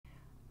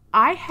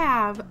I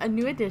have a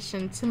new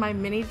addition to my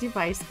mini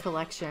device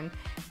collection,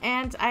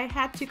 and I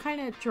had to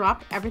kind of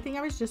drop everything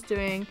I was just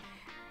doing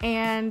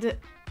and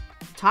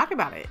talk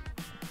about it.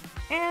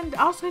 And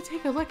also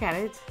take a look at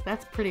it.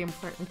 That's pretty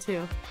important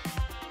too.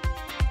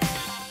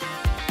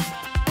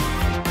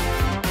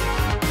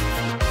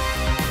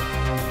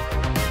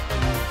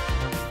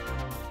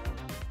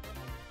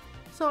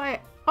 So I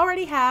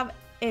already have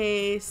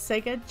a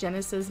Sega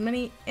Genesis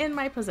Mini in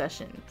my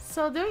possession.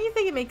 So don't you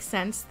think it makes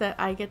sense that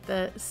I get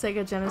the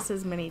Sega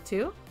Genesis Mini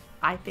too?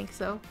 I think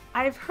so.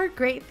 I've heard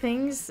great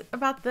things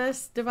about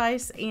this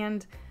device,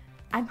 and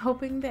I'm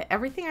hoping that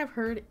everything I've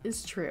heard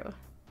is true.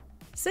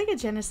 Sega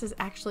Genesis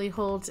actually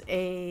holds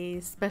a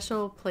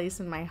special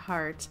place in my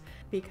heart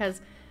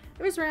because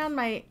it was around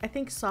my, I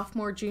think,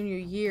 sophomore, junior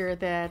year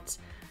that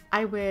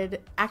I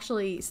would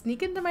actually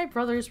sneak into my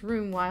brother's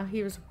room while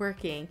he was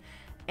working,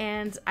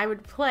 and I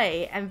would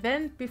play, and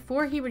then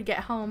before he would get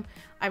home,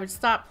 I would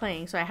stop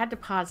playing, so I had to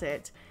pause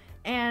it,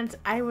 and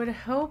I would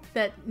hope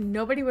that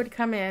nobody would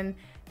come in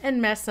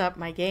and mess up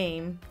my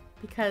game,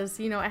 because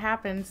you know what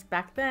happens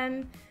back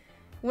then.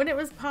 When it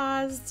was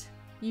paused,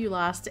 you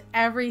lost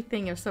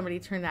everything if somebody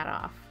turned that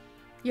off.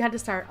 You had to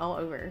start all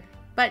over.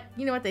 But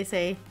you know what they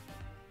say,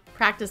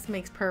 practice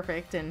makes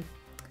perfect, and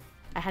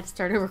I had to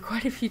start over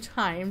quite a few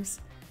times.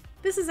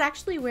 This is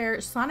actually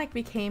where Sonic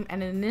became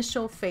an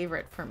initial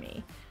favorite for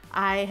me.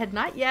 I had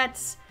not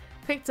yet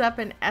picked up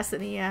an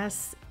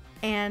SNES,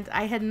 and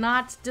I had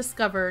not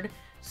discovered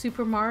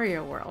Super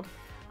Mario World.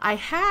 I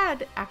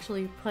had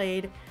actually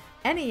played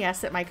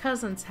NES at my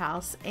cousin's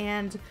house,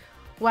 and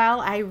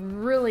while I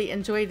really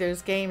enjoyed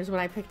those games when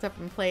I picked up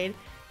and played,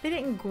 they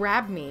didn't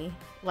grab me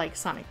like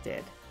Sonic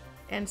did.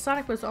 And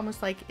Sonic was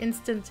almost like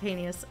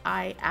instantaneous.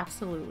 I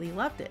absolutely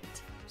loved it.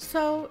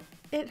 So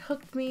it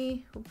hooked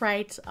me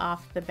right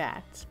off the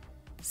bat.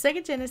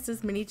 Sega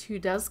Genesis Mini 2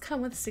 does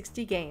come with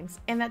 60 games,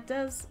 and that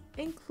does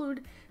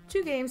include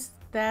 2 games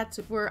that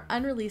were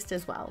unreleased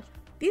as well.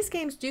 These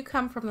games do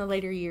come from the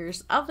later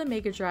years of the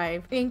Mega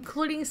Drive,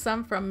 including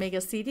some from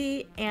Mega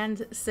CD and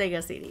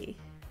Sega CD.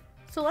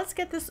 So let's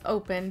get this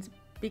opened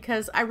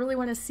because I really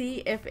want to see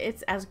if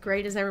it's as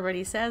great as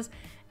everybody says,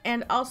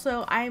 and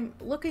also I'm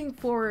looking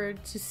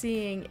forward to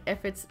seeing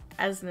if it's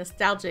as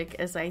nostalgic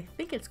as I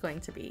think it's going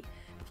to be.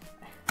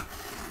 I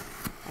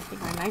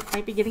think my knife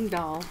might be getting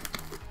dull.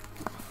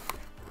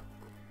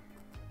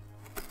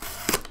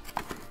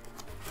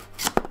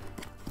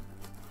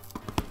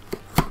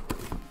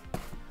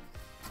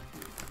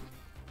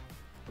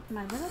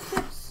 My little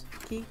tips,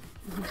 keep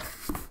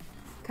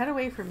cut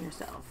away from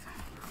yourself.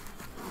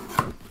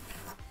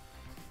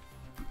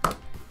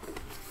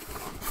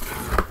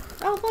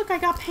 Oh look, I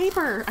got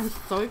paper! I'm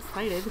so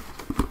excited.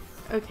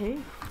 Okay.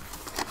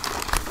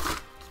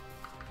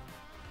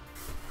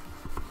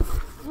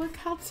 Look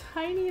how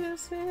tiny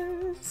this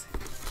is.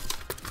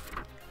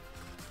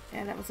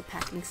 And that was a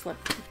packing slip.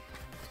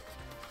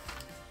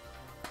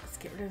 Let's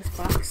get rid of this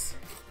box.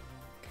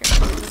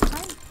 Carefully this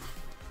time.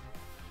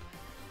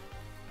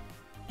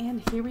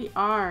 And here we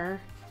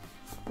are,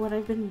 what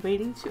I've been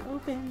waiting to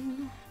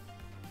open.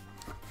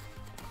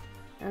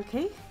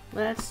 Okay,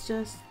 let's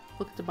just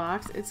look at the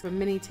box. It's a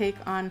mini take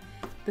on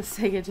the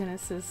Sega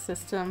Genesis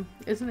system.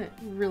 Isn't it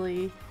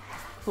really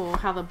cool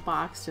how the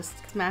box just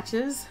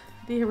matches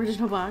the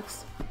original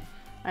box?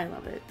 I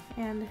love it.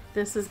 And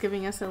this is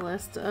giving us a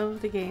list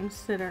of the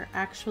games that are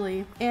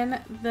actually in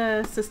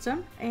the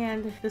system,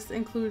 and this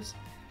includes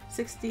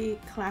 60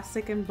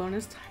 classic and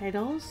bonus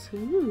titles.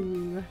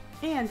 Ooh.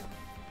 And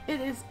it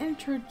is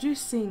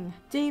introducing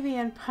Davy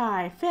and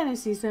Pie,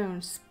 Fantasy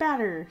Zone,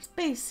 Spatter,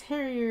 Space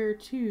Harrier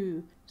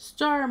 2,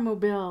 Star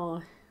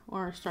Mobile,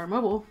 or Star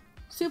Mobile,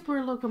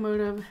 Super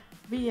Locomotive,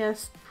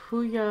 VS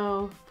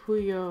Puyo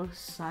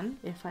Sun,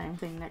 if I am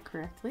saying that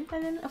correctly.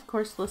 And then, of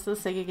course, list of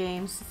Sega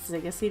games,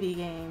 Sega CD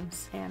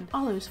games, and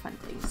all those fun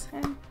things.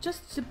 And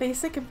just the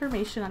basic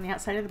information on the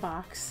outside of the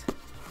box.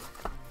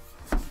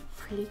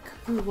 Pretty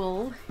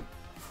cool.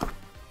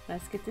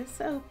 Let's get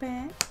this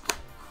open.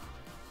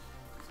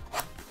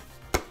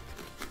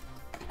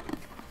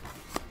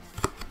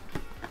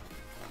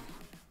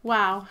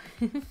 Wow.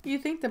 You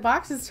think the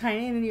box is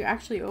tiny, and then you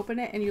actually open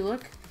it and you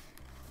look.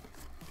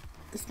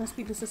 This must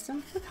be the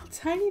system. Look how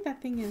tiny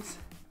that thing is.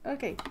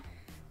 Okay,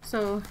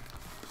 so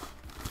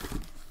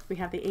we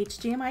have the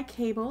HDMI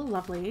cable,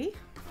 lovely.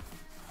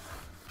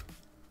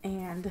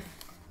 And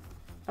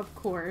of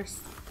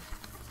course,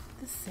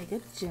 the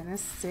Sega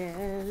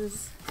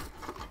Genesis.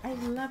 I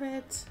love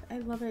it. I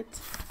love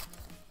it.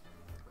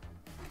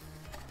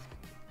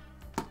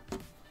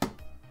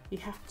 You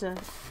have to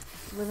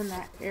live in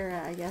that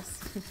era, I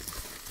guess.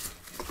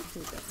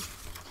 Here we go.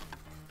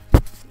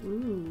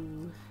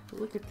 Ooh,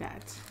 look at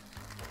that.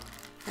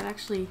 That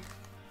actually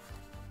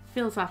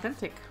feels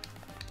authentic.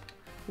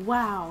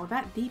 Wow,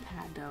 that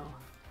D-pad though.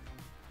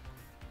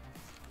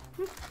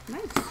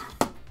 Nice.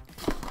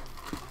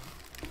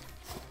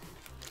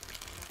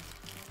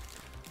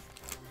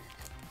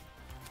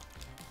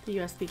 The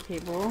USB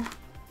cable.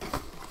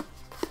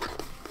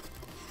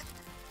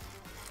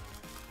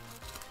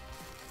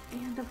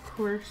 And of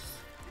course,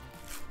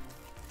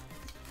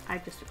 I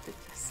just did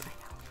this, I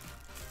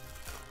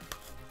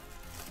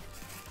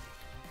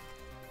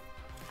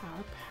know.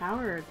 Our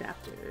power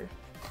adapter.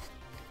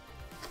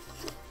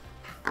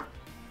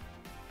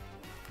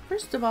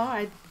 First of all,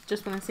 I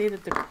just want to say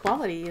that the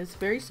quality is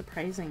very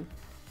surprising.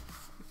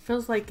 It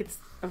feels like it's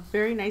a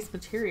very nice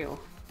material.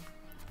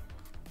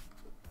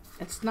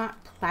 It's not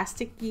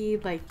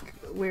plasticky, like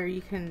where you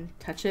can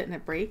touch it and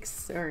it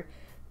breaks or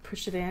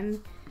push it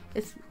in.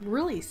 It's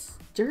really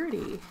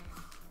sturdy.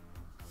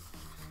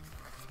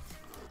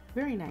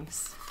 Very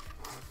nice.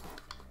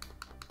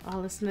 Oh,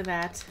 listen to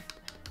that.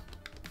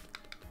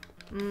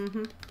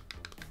 And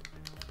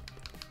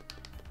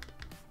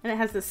it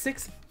has the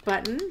 6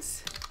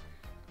 buttons.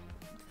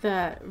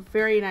 The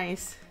very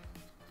nice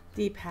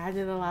D-pad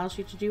that allows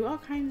you to do all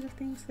kinds of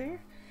things there.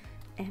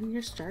 And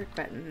your start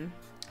button.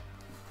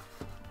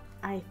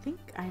 I think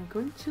I'm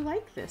going to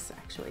like this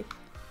actually.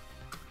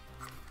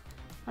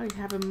 Oh, you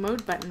have a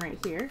mode button right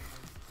here.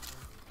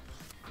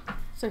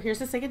 So here's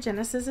the Sega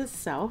Genesis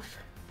itself.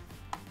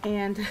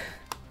 And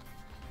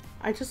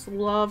I just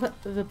love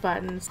the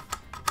buttons.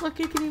 Look,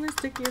 you can even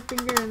stick your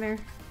finger in there.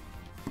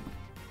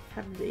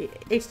 Have the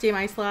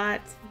HDMI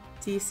slot,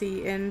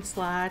 DC in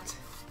slot,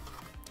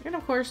 and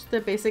of course the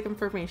basic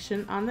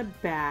information on the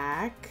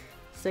back.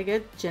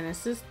 Sega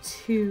Genesis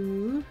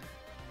 2,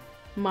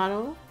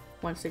 model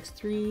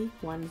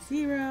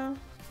 16310.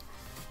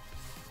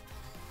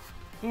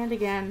 And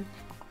again,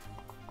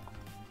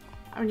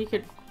 I mean,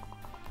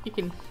 you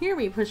can hear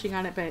me pushing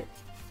on it, but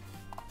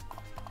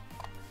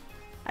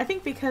I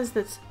think because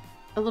that's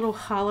a little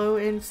hollow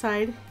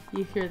inside,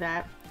 you hear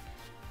that.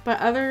 But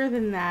other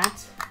than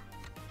that,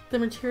 the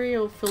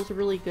material feels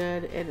really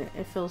good and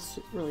it feels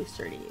really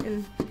sturdy.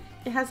 And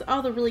it has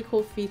all the really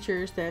cool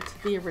features that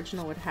the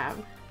original would have.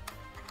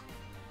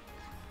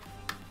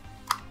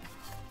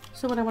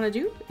 So what I want to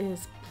do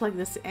is plug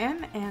this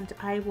in and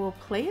I will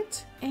play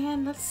it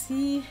and let's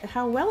see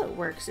how well it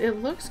works.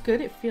 It looks good,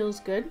 it feels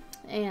good,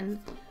 and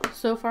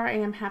so far I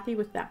am happy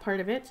with that part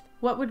of it.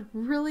 What would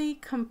really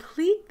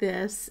complete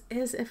this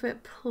is if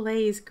it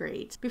plays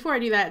great. Before I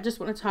do that, I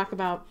just want to talk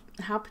about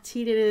how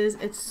petite it is.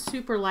 It's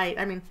super light.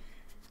 I mean,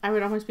 I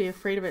would almost be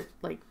afraid of it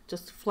like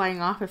just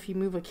flying off if you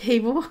move a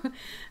cable.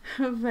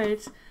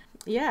 But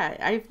yeah,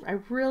 I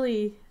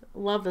really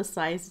love the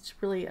size. It's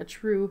really a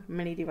true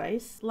mini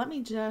device. Let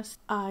me just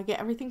get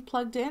everything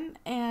plugged in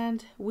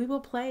and we will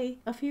play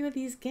a few of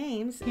these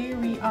games. Here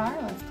we are.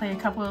 Let's play a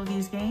couple of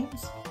these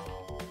games.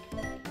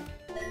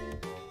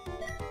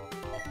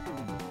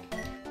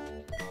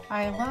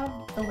 I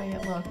love the way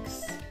it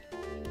looks.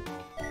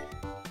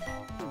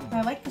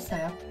 I like the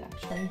setup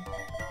actually.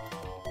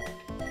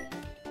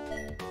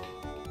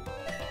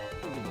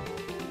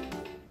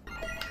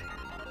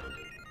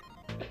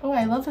 Oh,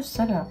 I love the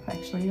setup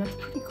actually. That's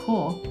pretty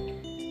cool.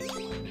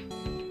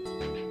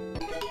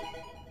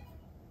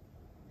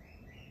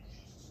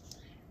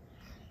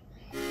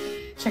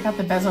 Check out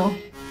the bezel.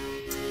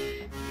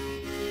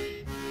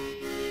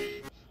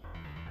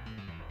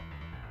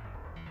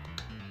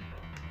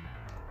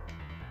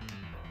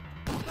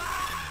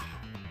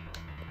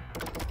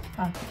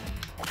 Okay.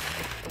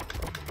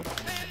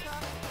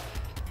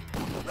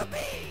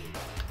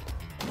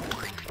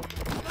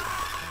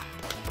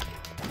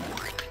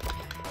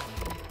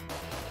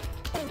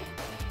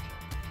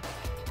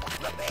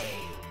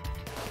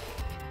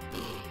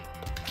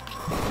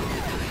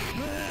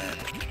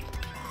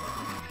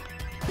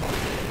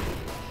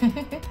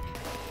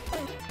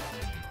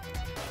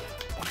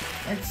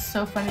 It's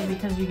so funny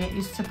because you get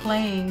used to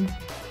playing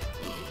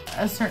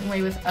a certain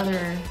way with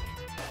other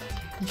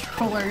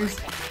controllers.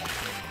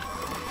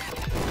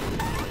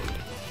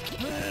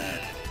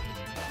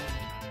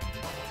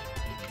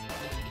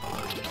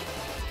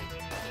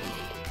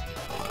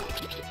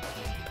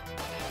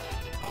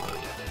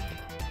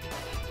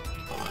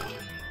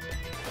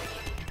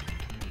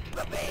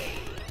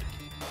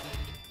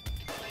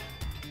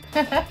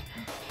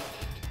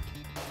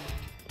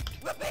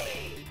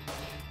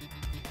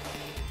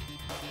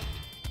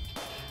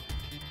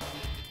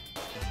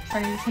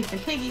 Trying to take the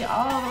piggy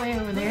all the way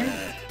over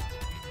there.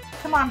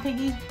 Come on,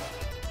 piggy.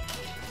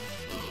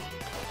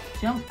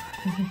 Jump.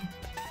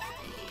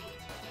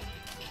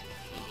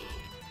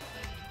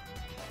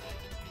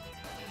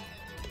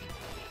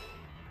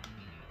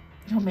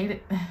 You made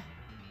it.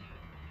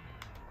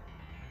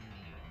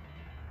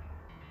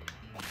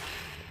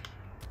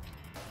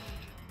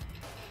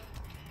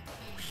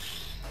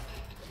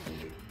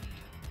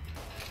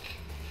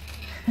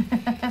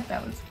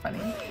 That was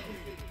funny.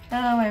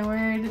 Oh my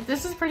word.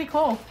 This is pretty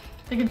cool.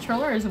 The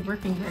controller is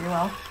working very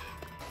well.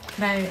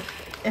 And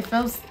it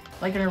feels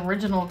like an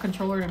original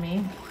controller to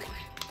me.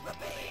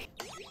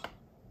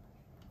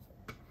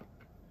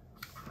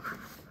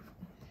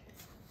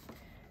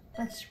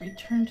 Let's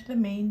return to the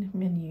main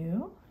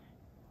menu.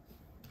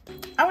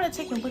 I want to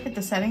take a look at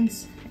the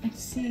settings and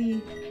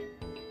see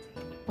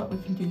what we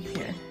can do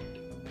here.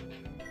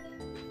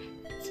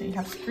 So you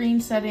have screen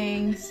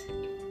settings,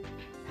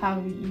 how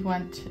you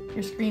want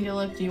your screen to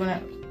look. Do you want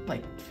to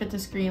like fit the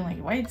screen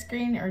like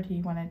widescreen, or do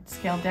you want to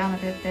scale down a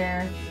bit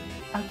there?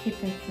 I'll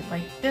keep it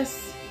like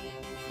this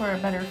for a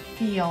better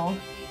feel.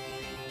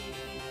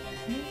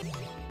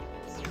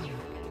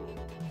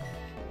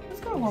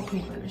 Let's go to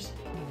wallpapers.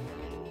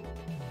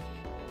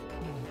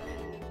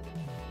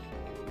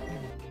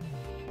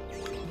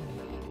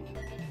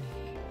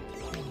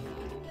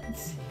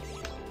 Let's see.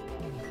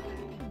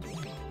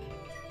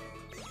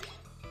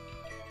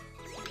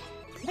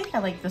 I think I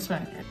like this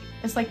one.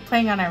 It's like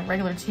playing on a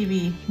regular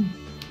TV.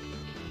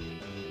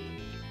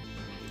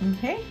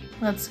 Okay,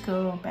 let's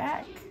go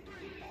back.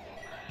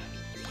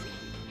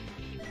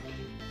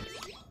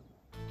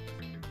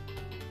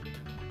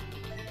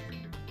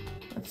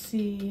 Let's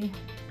see,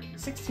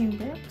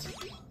 16-bit.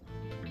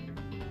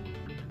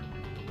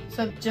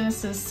 So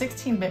Genesis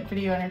 16-bit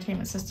video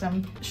entertainment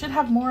system should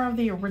have more of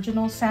the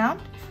original sound,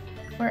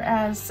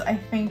 whereas I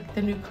think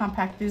the new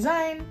compact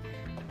design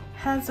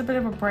has a bit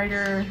of a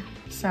brighter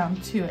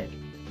sound to it,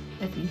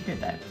 if you hear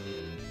that.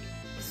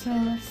 So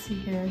let's see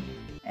here.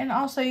 And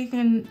also you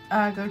can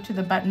go to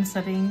the button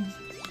settings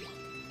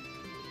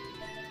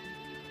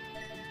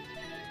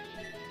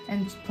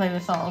and play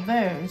with all of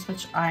those,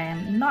 which I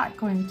am not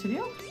going to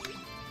do.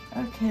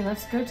 Okay,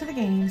 let's go to the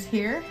games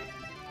here.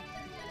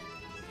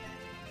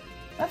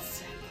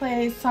 Let's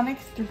play Sonic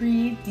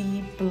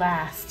 3D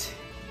Blast.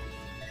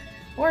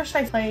 Or should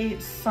I play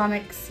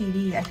Sonic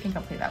CD? I think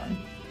I'll play that one.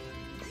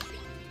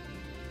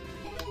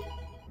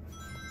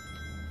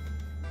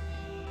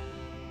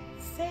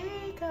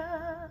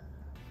 Sega.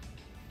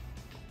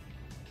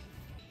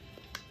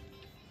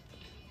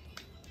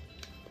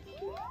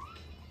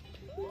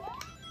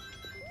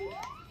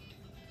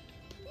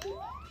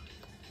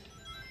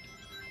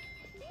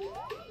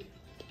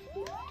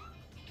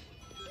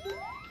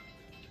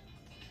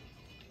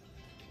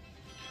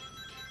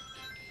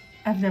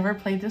 I've never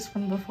played this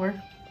one before,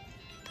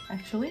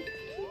 actually.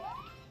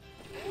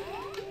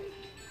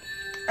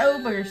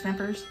 Oh, booger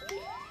snappers.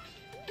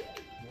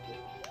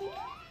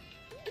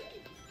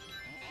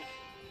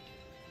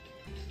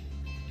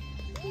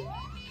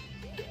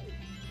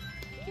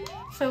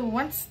 So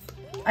once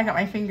I got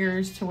my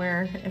fingers to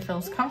where it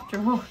feels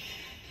comfortable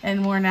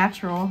and more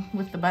natural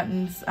with the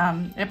buttons,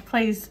 it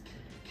plays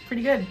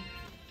pretty good.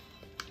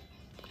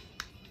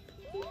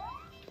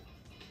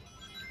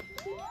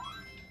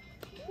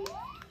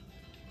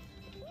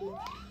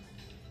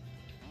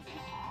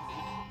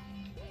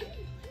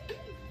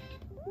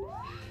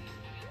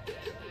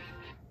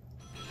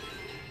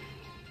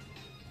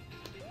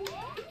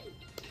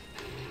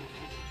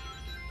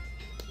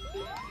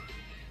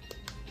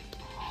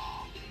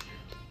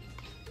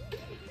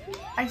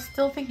 I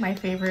still think my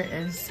favorite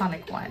is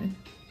Sonic 1.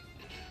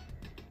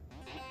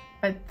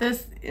 But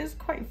this is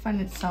quite fun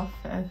itself.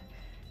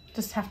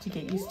 Just have to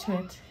get used to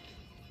it.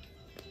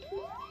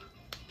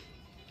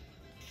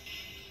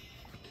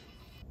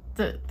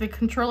 The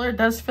controller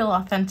does feel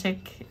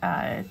authentic.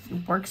 It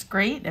works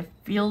great. It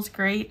feels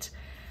great.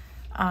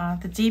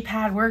 The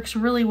D-pad works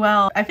really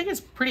well. I think it's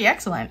pretty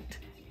excellent.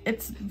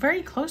 It's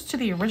very close to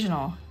the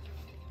original.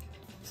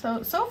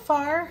 So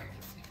far,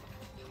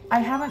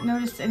 I haven't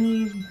noticed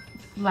any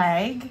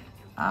lag.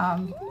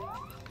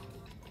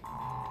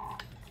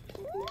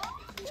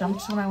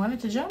 Jumps when I wanted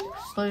to jump,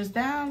 slows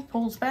down,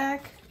 pulls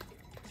back,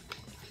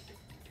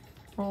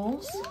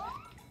 rolls.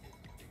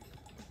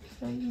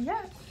 So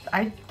yeah,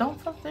 I don't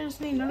feel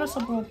there's any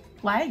noticeable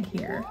lag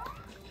here.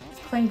 It's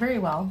playing very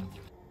well.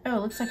 Oh, it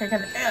looks like I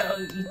got it. Oh,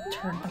 you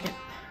turd bucket.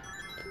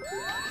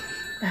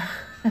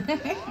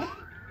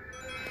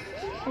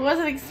 I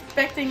wasn't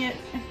expecting it.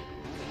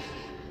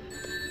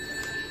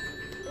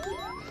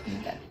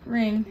 That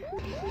ring.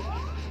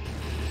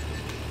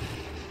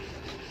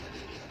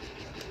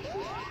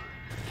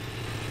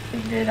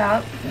 Figured it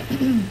out.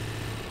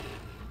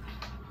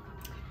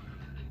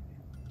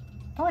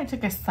 Only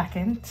took a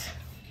second.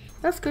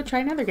 Let's go try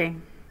another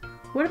game.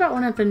 What about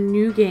one of the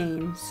new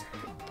games?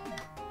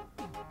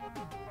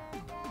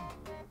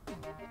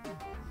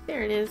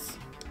 There it is.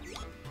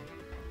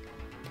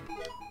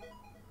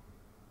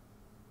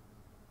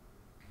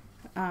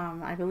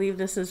 I believe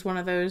this is one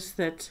of those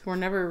that were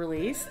never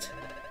released.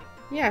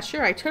 Yeah,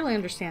 sure, I totally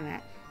understand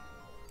that.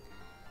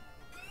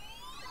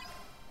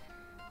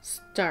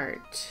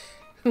 Start.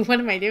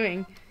 What am I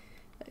doing?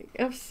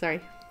 Oh,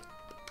 sorry.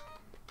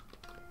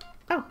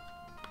 Oh.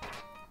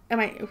 What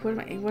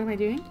am I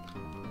doing?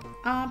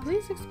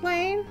 Please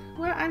explain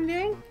what I'm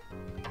doing.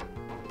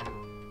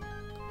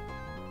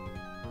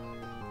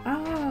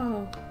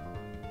 Oh.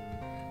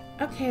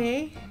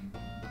 Okay.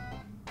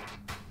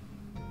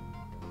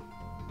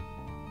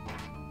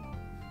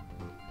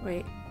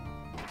 Wait.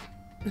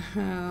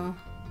 Oh.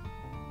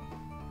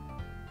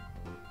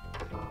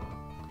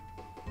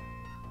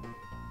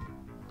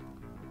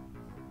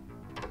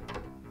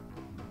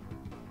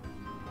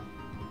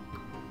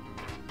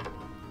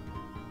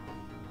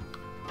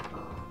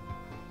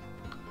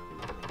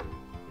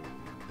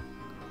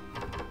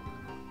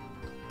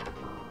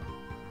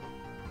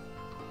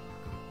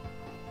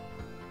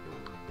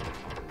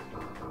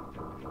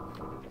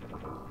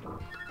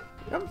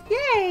 Oh,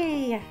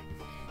 yay!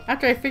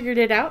 After I figured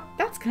it out,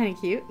 that's kind of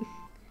cute.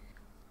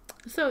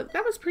 So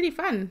that was pretty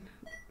fun.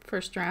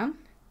 first round.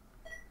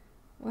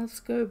 Let's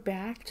go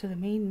back to the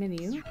main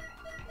menu.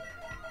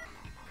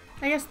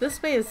 I guess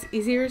this way is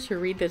easier to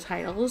read the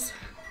titles,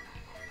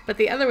 but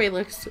the other way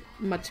looks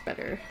much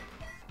better.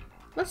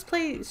 Let's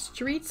play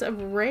Streets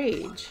of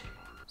Rage.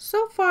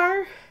 So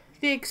far,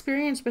 the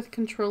experience with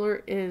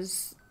controller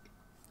is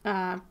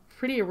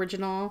pretty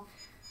original.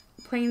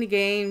 Playing the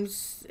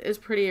games is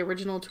pretty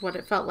original to what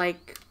it felt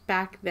like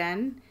back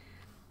then.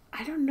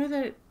 I don't know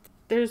that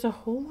there's a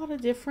whole lot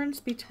of difference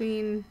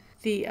between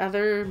the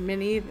other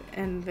mini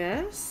and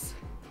this.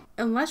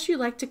 Unless you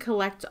like to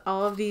collect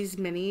all of these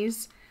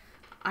minis,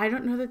 I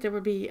don't know that there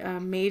would be a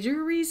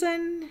major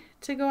reason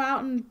to go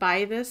out and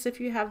buy this if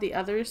you have the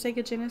other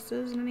Sega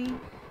Genesis Mini.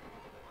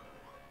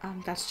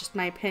 That's just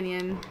my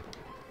opinion.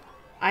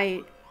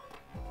 I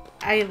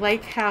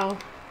like how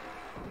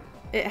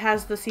it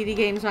has the CD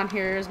games on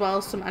here as well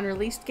as some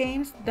unreleased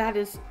games. That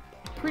is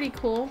pretty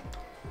cool.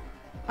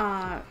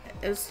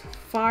 As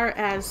far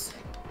as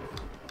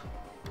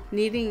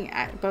needing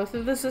both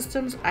of the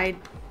systems, I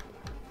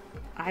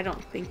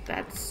don't think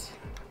that's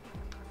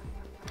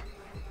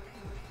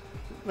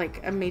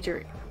like a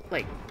major,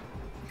 like,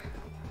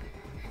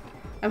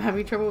 I'm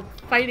having trouble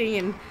fighting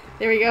and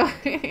there we go.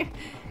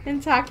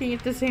 And talking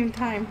at the same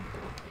time.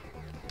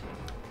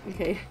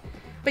 Okay.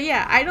 But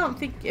yeah, I don't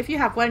think, if you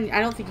have one, I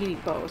don't think you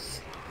need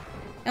both.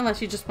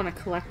 Unless you just want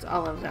to collect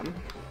all of them.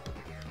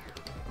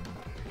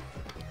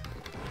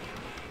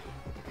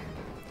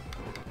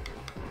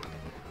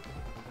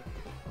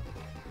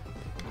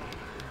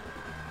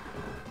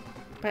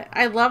 But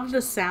I love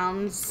the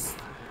sounds.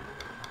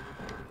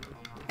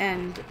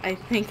 And I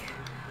think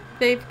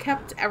they've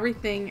kept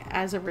everything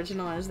as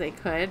original as they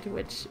could,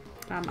 which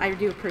I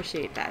do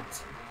appreciate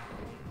that.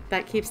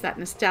 That keeps that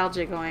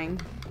nostalgia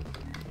going.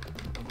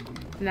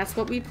 And that's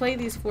what we play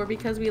these for,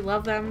 because we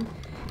love them.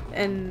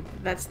 And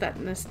that's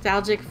that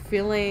nostalgic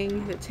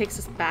feeling that takes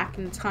us back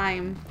in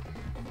time.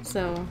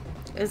 So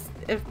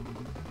if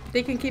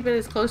they can keep it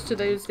as close to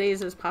those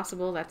days as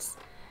possible, that's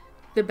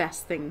the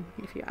best thing,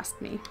 if you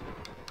ask me.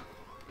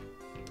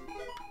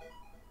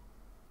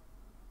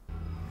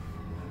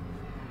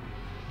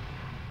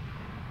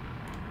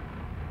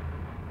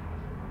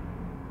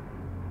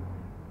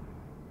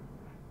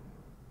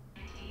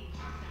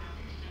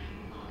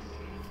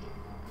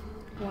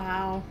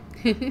 Wow.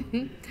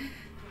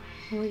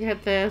 Look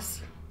at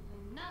this.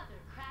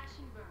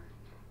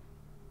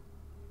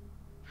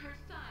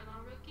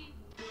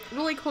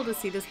 Really cool to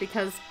see this,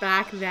 because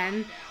back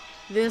then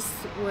this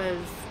was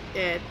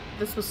it.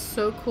 This was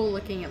so cool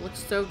looking. It looked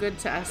so good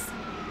to us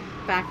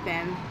back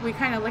then. We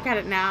kind of look at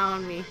it now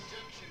and we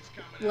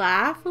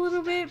laugh a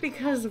little bit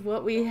because of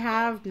what we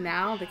have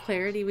now, the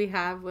clarity we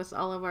have with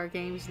all of our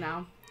games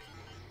now.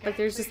 But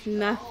there's just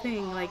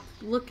nothing like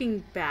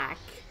looking back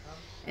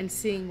and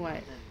seeing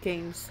what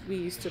games we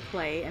used to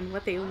play and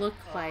what they look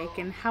like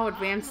and how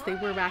advanced they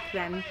were back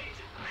then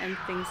and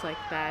things like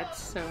that.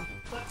 So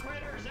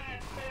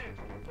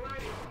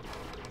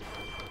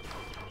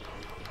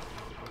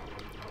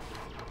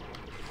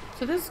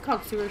this is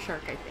called Sewer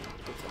Shark, I think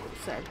that's what it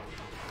said.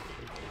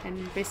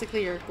 And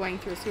basically you're going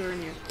through a sewer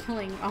and you're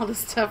killing all the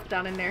stuff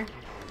down in there,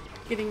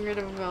 getting rid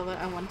of all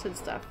the unwanted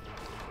stuff.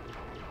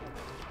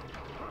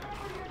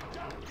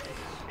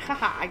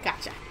 Haha, I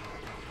gotcha.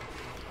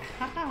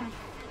 Haha.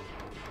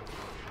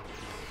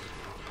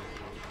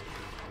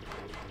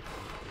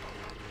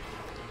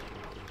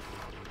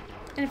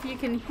 And if you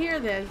can hear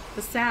the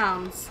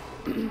sounds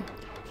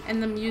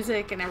and the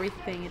music and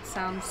everything, it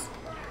sounds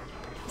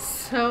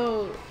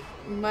so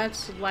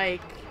much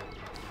like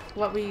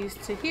what we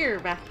used to hear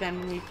back then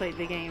when we played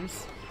the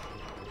games.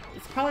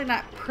 It's probably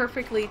not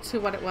perfectly to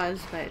what it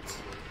was, but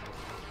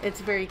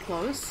it's very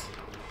close.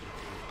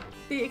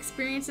 The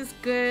experience is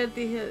good,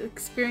 the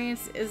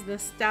experience is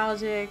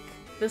nostalgic,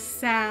 the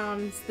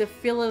sounds, the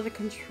feel of the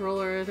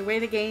controller, the way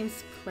the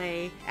games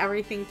play,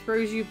 everything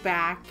throws you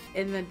back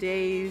in the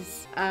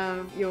days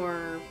of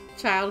your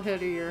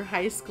childhood or your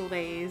high school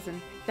days,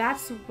 and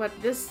that's what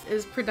this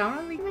is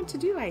predominantly meant to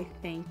do, I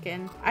think.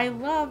 And I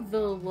love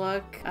the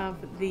look of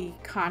the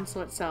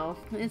console itself.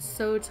 It's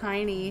so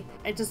tiny.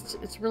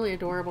 It's really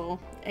adorable.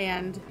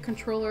 And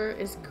controller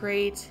is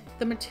great.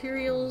 The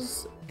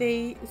materials,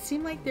 they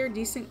seem like they're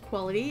decent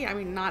quality. I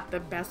mean, not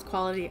the best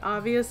quality,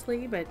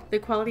 obviously, but the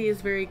quality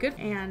is very good.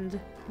 And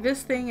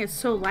this thing is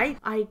so light.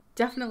 I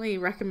definitely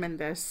recommend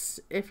this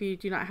if you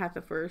do not have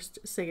the first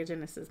Sega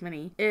Genesis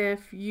Mini.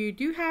 If you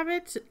do have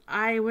it,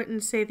 I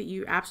wouldn't say that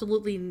you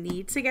absolutely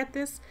need to get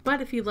this,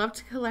 but if you love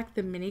to collect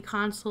the mini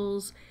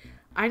consoles,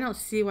 I don't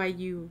see why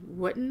you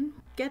wouldn't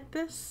get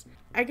this.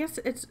 I guess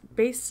it's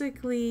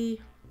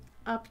basically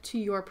up to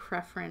your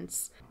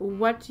preference.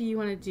 What do you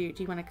want to do?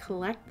 Do you want to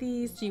collect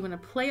these? Do you want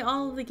to play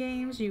all of the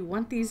games? Do you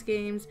want these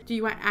games? Do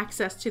you want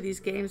access to these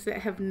games that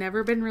have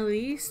never been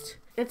released?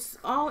 It's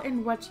all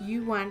in what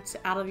you want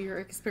out of your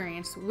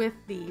experience with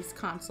these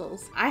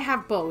consoles. I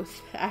have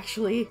both,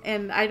 actually,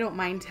 and I don't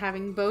mind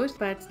having both,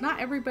 but not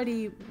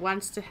everybody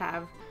wants to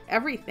have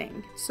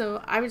everything.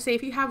 So I would say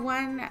if you have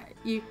one,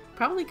 you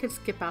probably could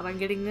skip out on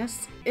getting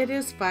this. It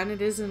is fun.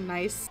 It is a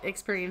nice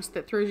experience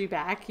that throws you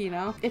back, you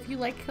know. If you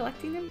like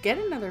collecting them, get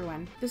another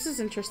one. This is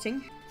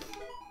interesting.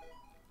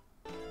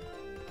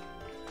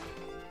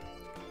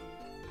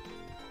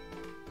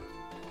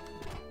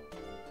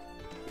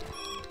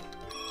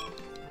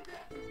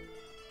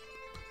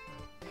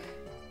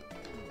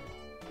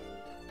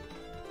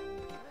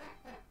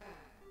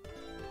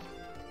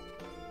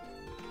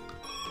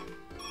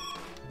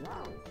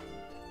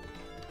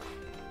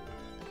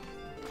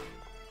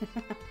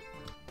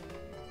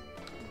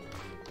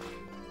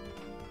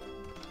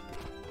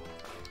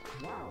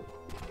 Wow.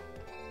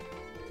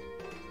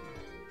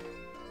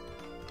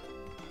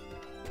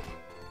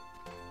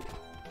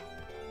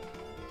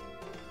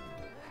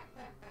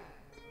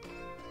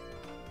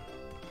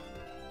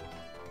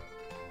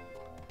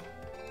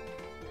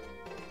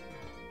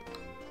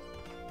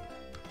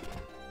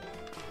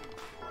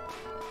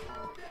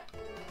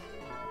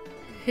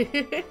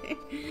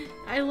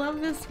 I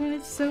love this one.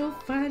 It's so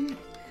fun.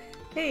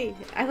 Hey,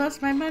 I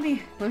lost my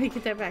money. Let me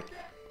get that back.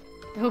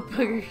 Oh,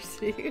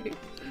 boogers.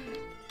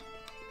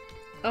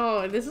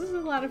 Oh, this is a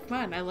lot of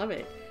fun. I love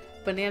it.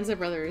 Bonanza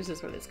Brothers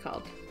is what it's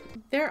called.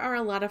 There are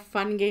a lot of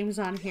fun games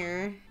on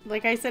here.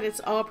 Like I said,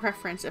 it's all a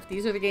preference. If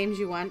these are the games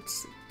you want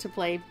to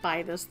play,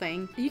 buy this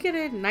thing. You get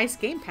a nice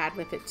gamepad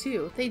with it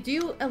too. They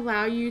do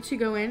allow you to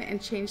go in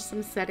and change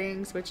some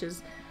settings, which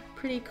is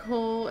pretty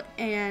cool.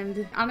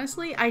 And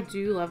honestly, I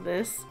do love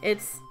this.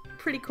 It's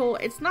pretty cool.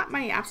 It's not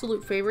my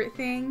absolute favorite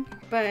thing,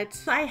 but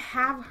I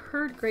have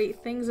heard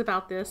great things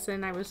about this,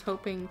 and I was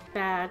hoping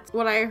that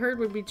what I heard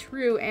would be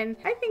true. And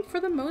I think for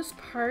the most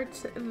part,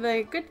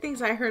 the good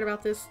things I heard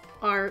about this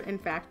are in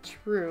fact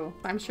true.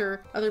 I'm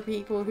sure other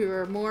people who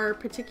are more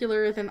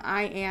particular than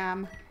I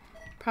am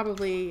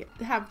probably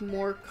have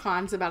more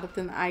cons about it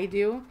than I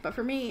do. But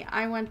for me,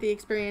 I want the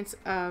experience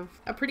of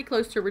a pretty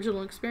close to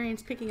original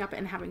experience, picking up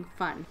and having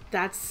fun.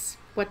 That's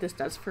what this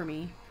does for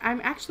me.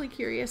 I'm actually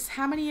curious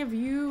how many of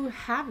you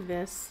have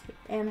this,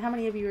 and how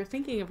many of you are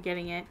thinking of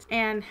getting it,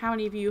 and how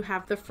many of you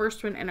have the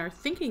first one and are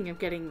thinking of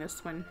getting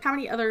this one. How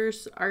many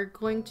others are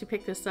going to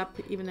pick this up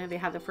even though they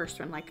had the first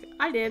one like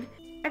I did.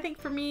 I think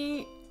for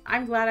me,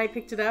 I'm glad I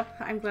picked it up.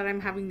 I'm glad I'm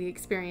having the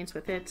experience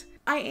with it.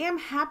 I am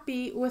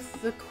happy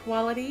with the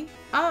quality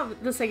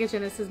of the Sega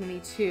Genesis Mini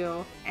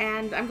 2,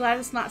 and I'm glad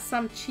it's not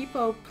some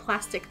cheapo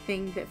plastic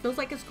thing that feels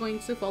like it's going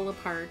to fall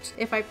apart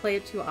if I play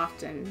it too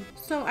often.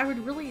 So I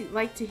would really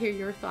like to hear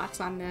your thoughts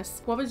on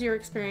this. What was your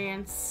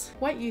experience?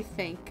 What you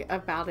think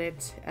about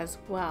it as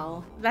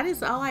well? That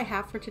is all I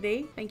have for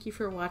today. Thank you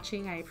for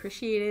watching. I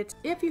appreciate it.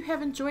 If you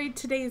have enjoyed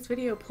today's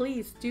video,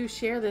 please do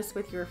share this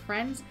with your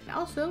friends. And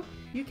also,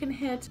 you can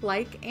hit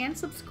like and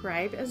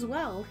subscribe as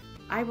well.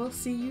 I will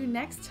see you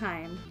next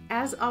time.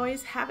 As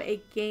always, have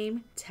a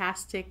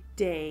game-tastic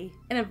day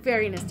in a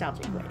very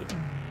nostalgic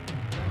way.